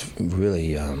 yeah. He's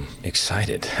really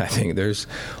excited. I think there's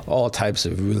all types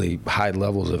of really high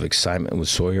levels of excitement with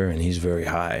Sawyer, and he's very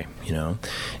high,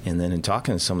 And then in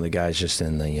talking to some of the guys just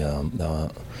in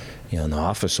the in the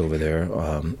office over there,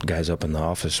 guys up in the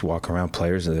office walk around,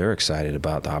 players, and they're excited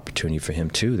about the opportunity for him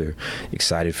too. They're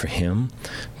excited for him.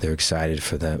 They're excited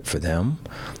for them,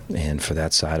 and for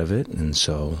that side of it. And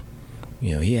so,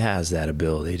 he has that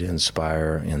ability to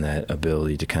inspire and that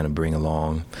ability to kind of bring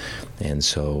along. And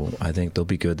so I think there'll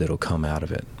be good that'll come out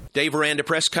of it. Dave Aranda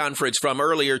press conference from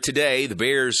earlier today. The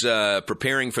Bears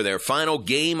preparing for their final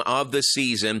game of the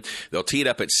season. They'll tee it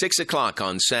up at 6 o'clock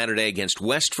on Saturday against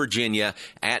West Virginia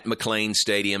at McLean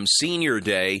Stadium. Senior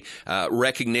Day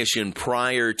recognition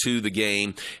prior to the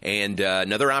game, and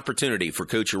another opportunity for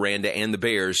Coach Aranda and the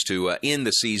Bears to end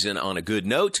the season on a good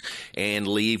note and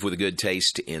leave with a good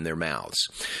taste in their mouths.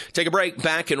 Take a break,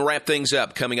 back and wrap things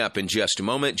up. Coming up in just a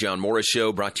moment, John Morris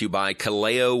Show brought to you by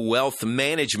Kaleo Wealth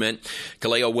Management.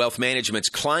 Kaleo Wealth Management's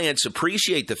clients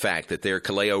appreciate the fact that their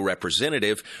Kaleo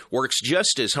representative works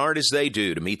just as hard as they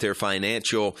do to meet their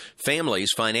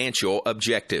family's financial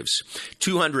objectives.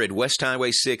 200 West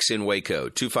Highway 6 in Waco,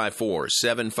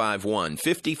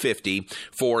 254-751-5050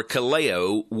 for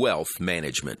Kaleo Wealth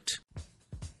Management.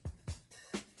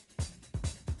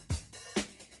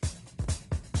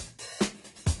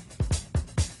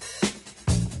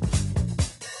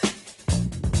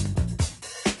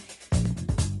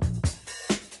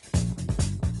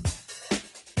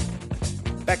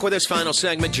 Back with this final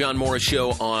segment, John Morris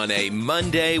Show on a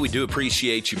Monday. We do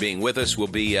appreciate you being with us. We'll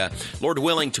be, Lord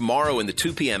willing, tomorrow in the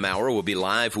 2 p.m. hour, we'll be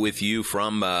live with you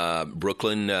from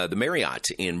Brooklyn, the Marriott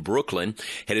in Brooklyn.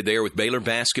 Headed there with Baylor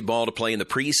basketball to play in the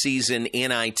preseason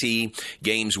NIT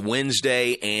games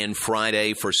Wednesday and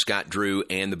Friday for Scott Drew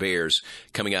and the Bears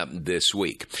coming up this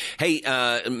week. Hey,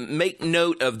 make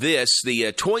note of this.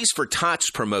 The Toys for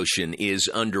Tots promotion is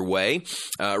underway.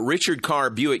 Richard Carr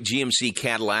Buick GMC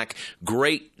Cadillac,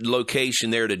 great location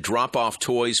there to drop off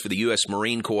toys for the U.S.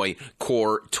 Marine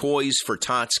Corps Toys for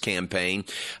Tots campaign.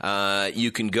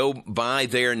 You can go by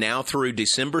there now through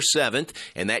December 7th,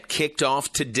 and that kicked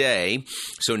off today.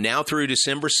 So now through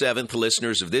December 7th,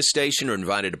 listeners of this station are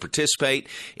invited to participate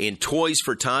in Toys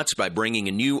for Tots by bringing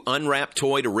a new unwrapped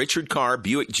toy to Richard Carr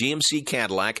Buick GMC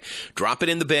Cadillac, drop it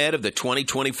in the bed of the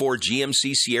 2024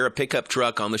 GMC Sierra pickup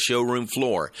truck on the showroom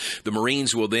floor. The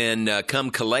Marines will then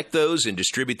come collect those and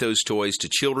distribute those toys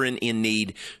to children in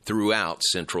need throughout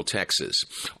Central Texas.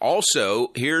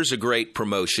 Also, here's a great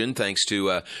promotion thanks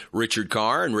to Richard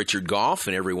Carr and Richard Goff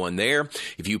and everyone there.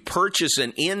 If you purchase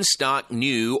an in-stock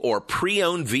new or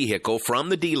pre-owned vehicle from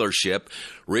the dealership,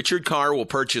 Richard Carr will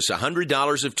purchase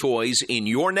 $100 of toys in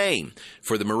your name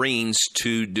for the Marines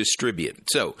to distribute.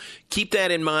 So keep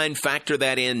that in mind. Factor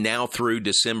that in now through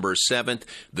December 7th.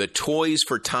 The Toys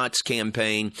for Tots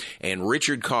campaign, and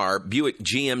Richard Carr Buick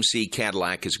GMC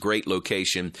Cadillac is a great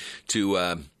location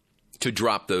to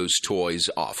drop those toys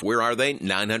off. Where are they?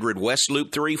 900 West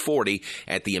Loop 340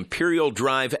 at the Imperial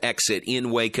Drive exit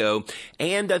in Waco.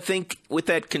 And I think with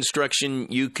that construction,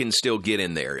 you can still get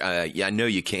in there. I know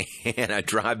you can. I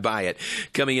drive by it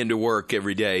coming into work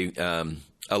every day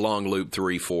along Loop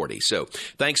 340. So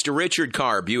thanks to Richard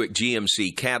Carr, Buick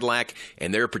GMC Cadillac,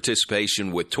 and their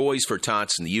participation with Toys for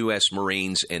Tots and the U.S.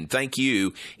 Marines. And thank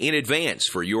you in advance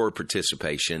for your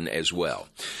participation as well.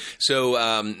 So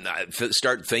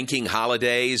start thinking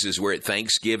holidays as we're at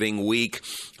Thanksgiving week.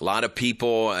 A lot of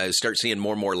people start seeing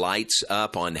more and more lights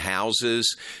up on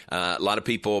houses. A lot of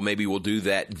people maybe will do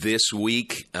that this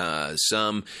week.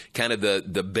 Some kind of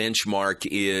the benchmark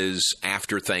is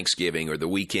after Thanksgiving or the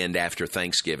weekend after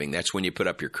Thanksgiving. That's when you put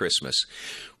up your Christmas.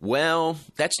 Well,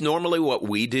 that's normally what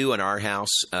we do in our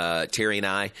house, Terry and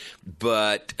I.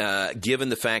 But given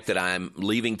the fact that I'm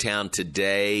leaving town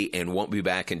today and won't be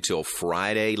back until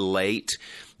Friday late,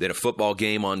 then a football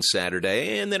game on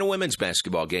Saturday, and then a women's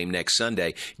basketball game next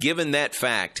Sunday, given that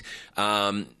fact,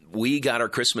 we got our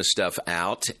Christmas stuff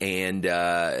out and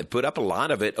put up a lot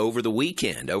of it over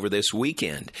this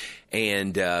weekend.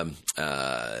 And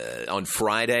on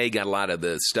Friday, got a lot of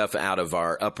the stuff out of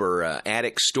our upper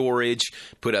attic storage,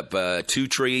 put up 2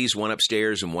 trees, one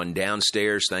upstairs and one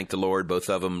downstairs. Thank the Lord, both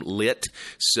of them lit.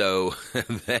 So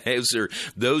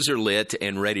those are lit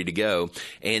and ready to go.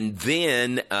 And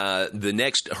then the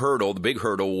next hurdle, the big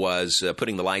hurdle, was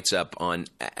putting the lights up on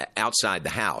outside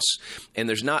the house. And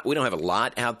we don't have a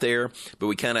lot out there, but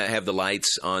we kind of have the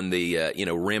lights on the,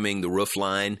 rimming the roof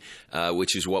line,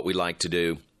 which is what we like to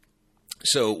do.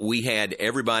 So we had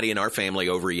everybody in our family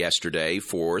over yesterday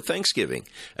for Thanksgiving.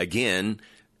 Again,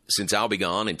 since I'll be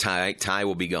gone and Ty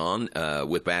will be gone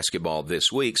with basketball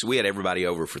this week, so we had everybody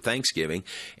over for Thanksgiving.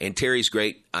 And Terry's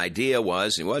great idea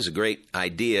was a great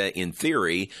idea in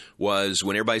theory, was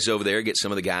when everybody's over there, get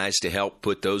some of the guys to help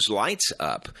put those lights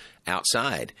up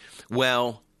outside.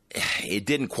 Well, it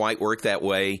didn't quite work that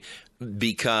way,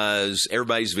 because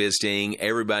everybody's visiting,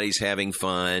 everybody's having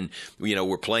fun.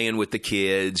 We're playing with the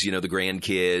kids, the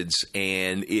grandkids,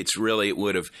 and it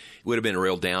would have been a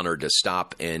real downer to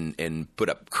stop and put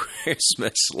up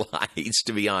Christmas lights,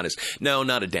 to be honest. No,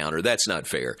 not a downer. That's not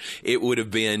fair. It would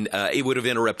have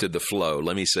interrupted the flow,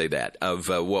 let me say that, of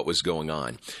what was going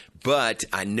on. But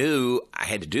I knew I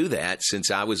had to do that since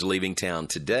I was leaving town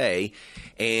today,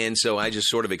 and so I just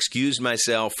sort of excused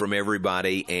myself from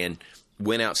everybody and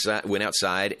went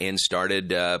outside and started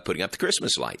putting up the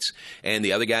Christmas lights. And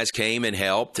the other guys came and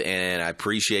helped, and I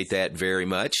appreciate that very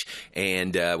much.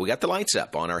 And we got the lights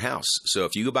up on our house. So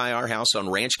if you go by our house on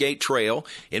Ranch Gate Trail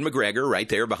in McGregor, right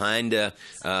there behind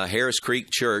Harris Creek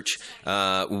Church,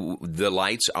 the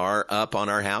lights are up on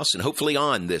our house and hopefully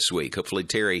on this week. Hopefully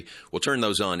Terry will turn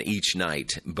those on each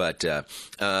night. But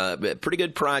pretty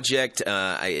good project.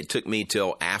 It took me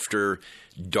till after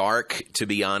dark, to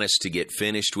be honest, to get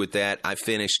finished with that. I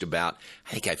finished about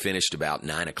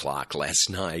 9 o'clock last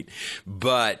night,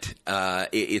 but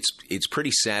it's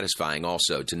pretty satisfying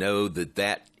also to know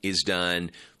that is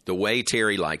done the way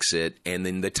Terry likes it, and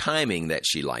then the timing that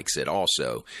she likes it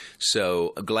also.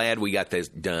 So glad we got this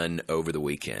done over the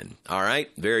weekend. All right,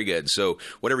 very good. So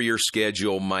whatever your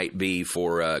schedule might be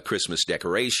for Christmas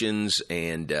decorations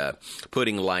and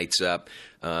putting lights up,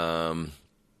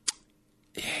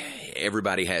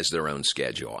 everybody has their own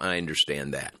schedule. I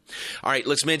understand that. All right,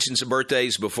 let's mention some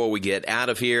birthdays before we get out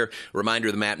of here.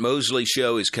 Reminder, the Matt Mosley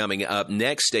Show is coming up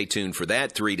next. Stay tuned for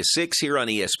that, 3 to 6 here on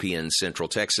ESPN Central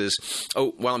Texas.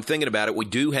 Oh, while I'm thinking about it, we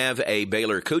do have a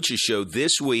Baylor Coaches Show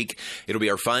this week. It'll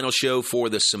be our final show for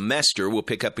the semester. We'll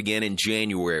pick up again in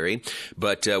January.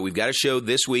 But we've got a show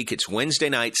this week. It's Wednesday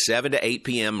night, 7 to 8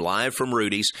 p.m., live from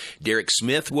Rudy's. Derek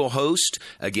Smith will host,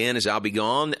 again, as I'll be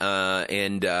gone.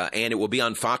 And it will be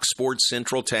on Fox Sports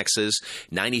Central Texas,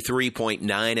 93.9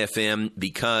 FM,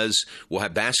 because we'll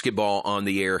have basketball on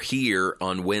the air here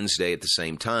on Wednesday at the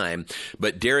same time.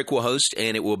 But Derek will host,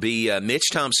 and it will be Mitch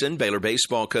Thompson, Baylor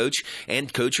baseball coach,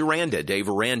 and Coach Aranda, Dave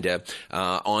Aranda,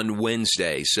 on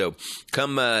Wednesday. So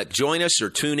come join us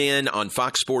or tune in on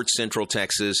Fox Sports Central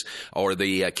Texas or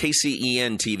the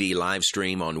KCEN TV live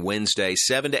stream on Wednesday,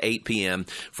 7 to 8 p.m.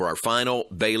 for our final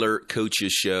Baylor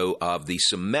Coaches Show of the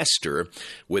semester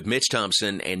with Mitch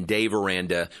Thompson and Dave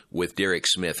Aranda with Derek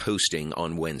Smith hosting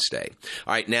on Wednesday.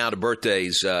 All right, now to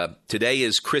birthdays. Today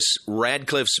is Chris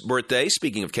Radcliffe's birthday.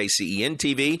 Speaking of KCEN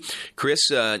TV,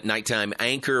 Chris, nighttime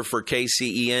anchor for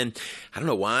KCEN. I don't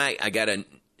know why I got a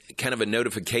kind of a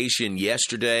notification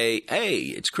yesterday. Hey,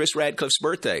 it's Chris Radcliffe's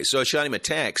birthday. So I shot him a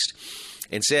text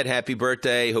and said, happy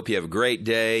birthday, hope you have a great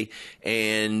day.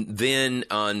 And then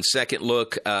on second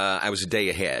look, I was a day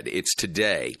ahead. It's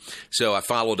today. So I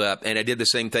followed up, and I did the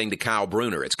same thing to Kyle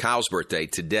Bruner. It's Kyle's birthday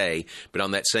today, but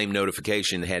on that same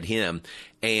notification had him.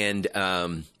 And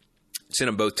sent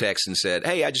them both texts and said,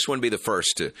 hey, I just want to be the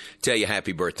first to tell you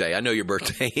happy birthday. I know your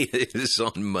birthday is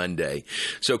on Monday.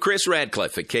 So Chris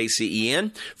Radcliffe at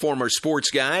KCEN, former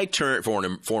sports guy,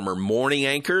 former morning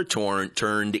anchor,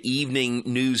 turned evening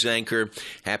news anchor.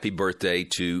 Happy birthday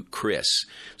to Chris.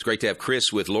 It's great to have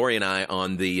Chris with Lori and I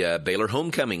on the Baylor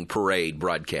Homecoming Parade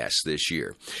broadcast this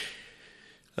year.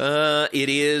 It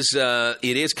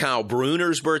is Kyle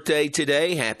Bruner's birthday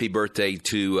today. Happy birthday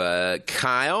to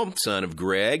Kyle, son of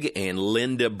Greg and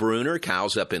Linda Bruner.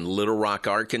 Kyle's up in Little Rock,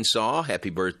 Arkansas.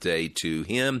 Happy birthday to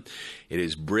him. It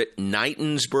is Britt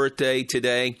Knighton's birthday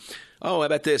today. Oh, how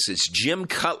about this? It's Jim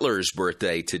Cutler's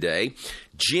birthday today.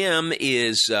 Jim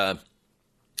is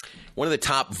one of the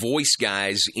top voice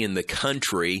guys in the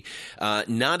country.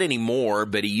 Not anymore,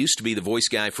 but he used to be the voice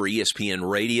guy for ESPN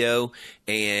Radio.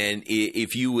 And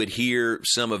if you would hear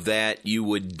some of that, you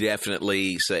would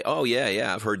definitely say, oh,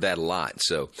 yeah, I've heard that a lot.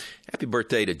 So happy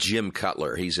birthday to Jim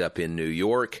Cutler. He's up in New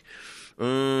York.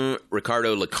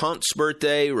 Ricardo LeCompte's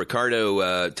birthday.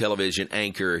 Ricardo, television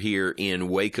anchor here in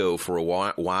Waco for a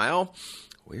while.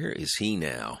 Where is he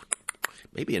now?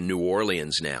 Maybe in New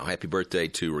Orleans now. Happy birthday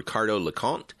to Ricardo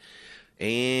LeCompte.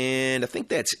 And I think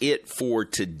that's it for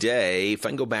today. If I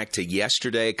can go back to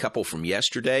yesterday, a couple from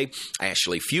yesterday.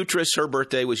 Ashley Futris, her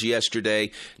birthday was yesterday.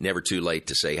 Never too late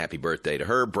to say happy birthday to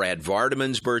her. Brad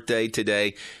Vardaman's birthday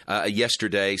today,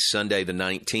 yesterday, Sunday the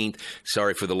 19th.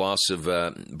 Sorry for the loss of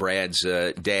Brad's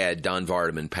dad. Don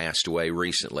Vardaman passed away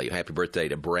recently. Happy birthday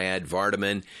to Brad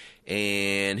Vardaman.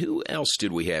 And who else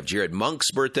did we have? Jared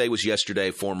Monk's birthday was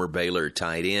yesterday, former Baylor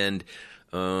tight end.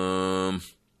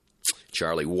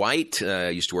 Charlie White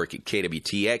used to work at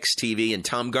KWTX TV, and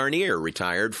Tom Garnier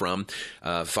retired from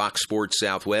Fox Sports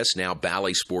Southwest, now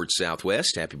Bally Sports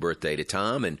Southwest. Happy birthday to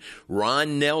Tom. And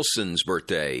Ron Nelson's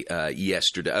birthday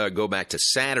yesterday. Go back to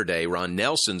Saturday. Ron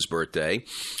Nelson's birthday,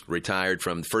 retired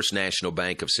from First National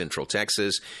Bank of Central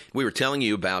Texas. We were telling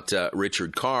you about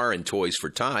Richard Carr and Toys for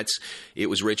Tots. It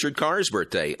was Richard Carr's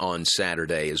birthday on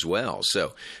Saturday as well.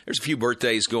 So there's a few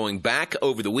birthdays going back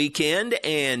over the weekend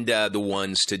and the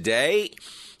ones today.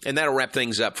 And that'll wrap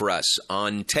things up for us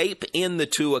on tape in the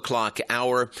 2 o'clock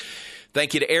hour.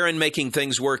 Thank you to Aaron making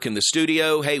things work in the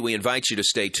studio. Hey, we invite you to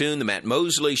stay tuned. The Matt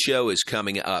Mosley Show is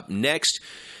coming up next.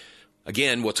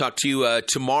 Again, we'll talk to you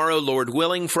tomorrow, Lord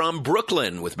willing, from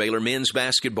Brooklyn with Baylor men's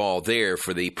basketball there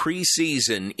for the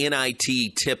preseason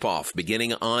NIT tip-off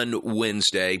beginning on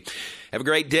Wednesday. Have a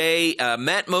great day.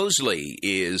 Matt Mosley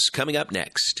is coming up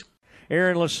next.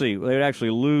 Aaron, let's see. They would actually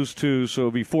lose 2, so it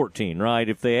would be 14, right?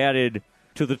 If they added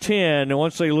to the 10, and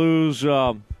once they lose,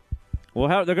 they're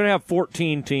going to have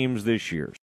 14 teams this year.